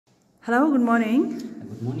Hello, good morning.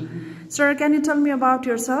 Good morning. Sir, can you tell me about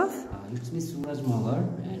yourself? It's me Suraj Magar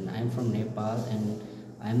and I'm from Nepal and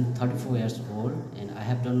I'm 34 years old and I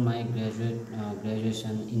have done my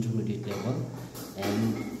graduation intermediate level,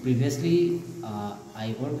 and previously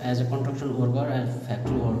I worked as a construction worker and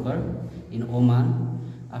factory worker in Oman.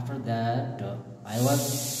 After that I was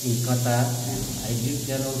in Qatar and I did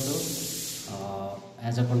there also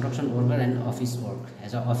as a construction worker and office work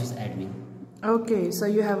as an office admin. Okay, so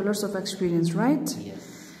you have lots of experience, right? Yes.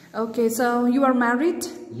 Okay, so you are married?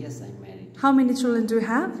 Yes, I'm married. How many children do you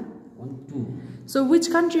have? 1, 2. So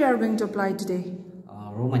which country are you going to apply today?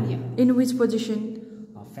 Romania. In which position?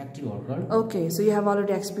 Factory worker. Okay, so you have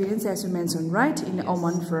already experience as you mentioned, right? In Yes.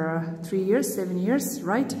 Oman for 3 years, 7 years,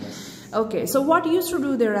 right? Yes. Okay, so what you used to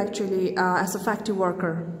do there actually as a factory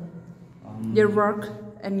worker? Your work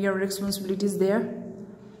and your responsibilities there?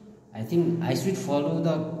 I think I should follow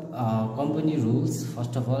the company rules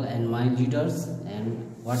first of all, and my leaders, and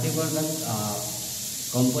whatever the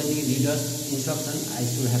company leaders instruction I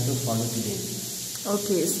should have to follow to them.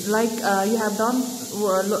 Okay, so like you have done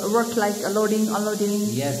work like loading, unloading.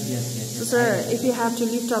 Yes. So sir, if you have to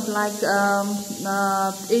lift up like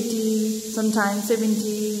 80, sometimes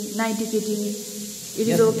 70, 90 kg, it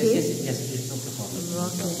is okay? Yes, it's okay for me.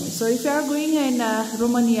 Okay, so if you are going in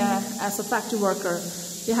Romania as a factory worker,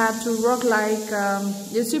 you have to work like,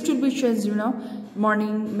 your shift will be changed,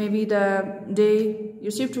 morning, maybe the day,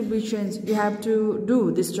 your shift will be changed. You have to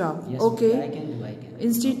do this job, Yes, okay? I can.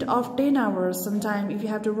 Instead of 10 hours, sometime if you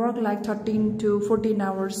have to work like 13 to 14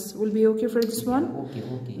 hours, will be okay for this one? Okay.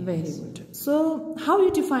 Very good. So, how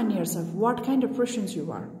you define yourself? What kind of persons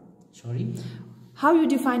you are? Sorry? How you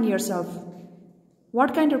define yourself?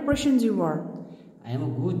 What kind of persons you are? I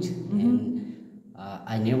am good and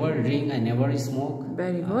I never drink, I never smoke.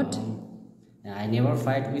 Very good. I never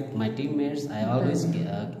fight with my teammates. I always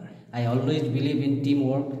believe in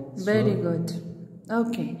teamwork. Very good.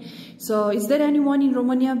 Okay. So, is there anyone in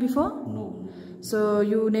Romania before? No. So,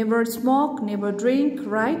 you never smoke, never drink,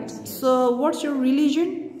 right? Yes. So, what's your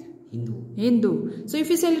religion? Hindu. So, if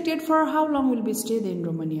you selected, for how long will be stayed in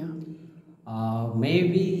Romania?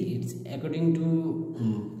 Maybe it's according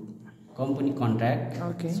to company contract.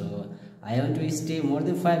 Okay. So I want to stay more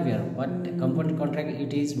than 5 years, but company contract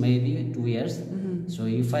it is maybe 2 years. So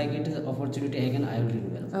if I get the opportunity again, I will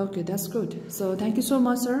renew. Okay, that's good. So thank you so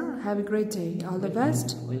much, sir. Have a great day. All the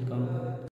best. Welcome.